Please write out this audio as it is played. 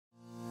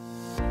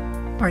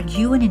Are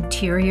you an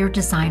interior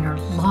designer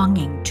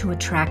longing to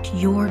attract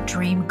your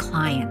dream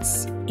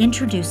clients?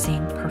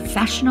 Introducing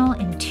Professional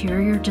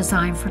Interior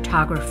Design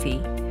Photography,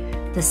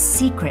 the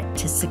secret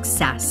to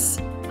success.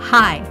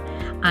 Hi,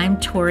 I'm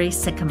Tori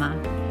Sikkema,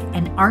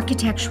 an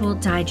Architectural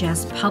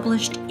Digest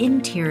published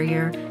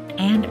interior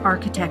and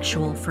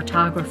architectural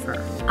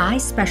photographer. I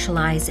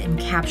specialize in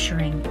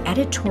capturing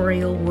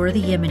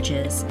editorial-worthy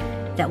images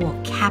that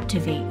will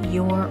captivate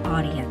your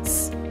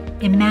audience.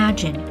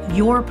 Imagine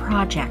your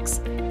projects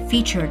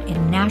featured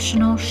in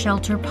national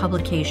shelter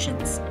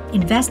publications.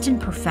 Invest in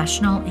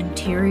professional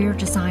interior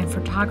design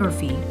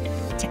photography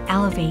to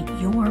elevate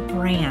your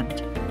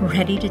brand.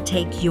 Ready to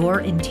take your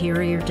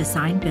interior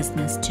design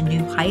business to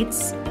new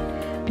heights?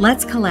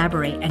 Let's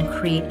collaborate and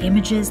create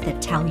images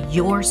that tell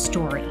your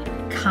story.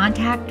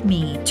 Contact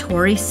me,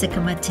 Tori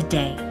Sikkema,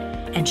 today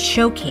and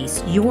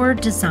showcase your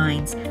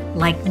designs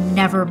like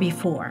never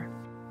before.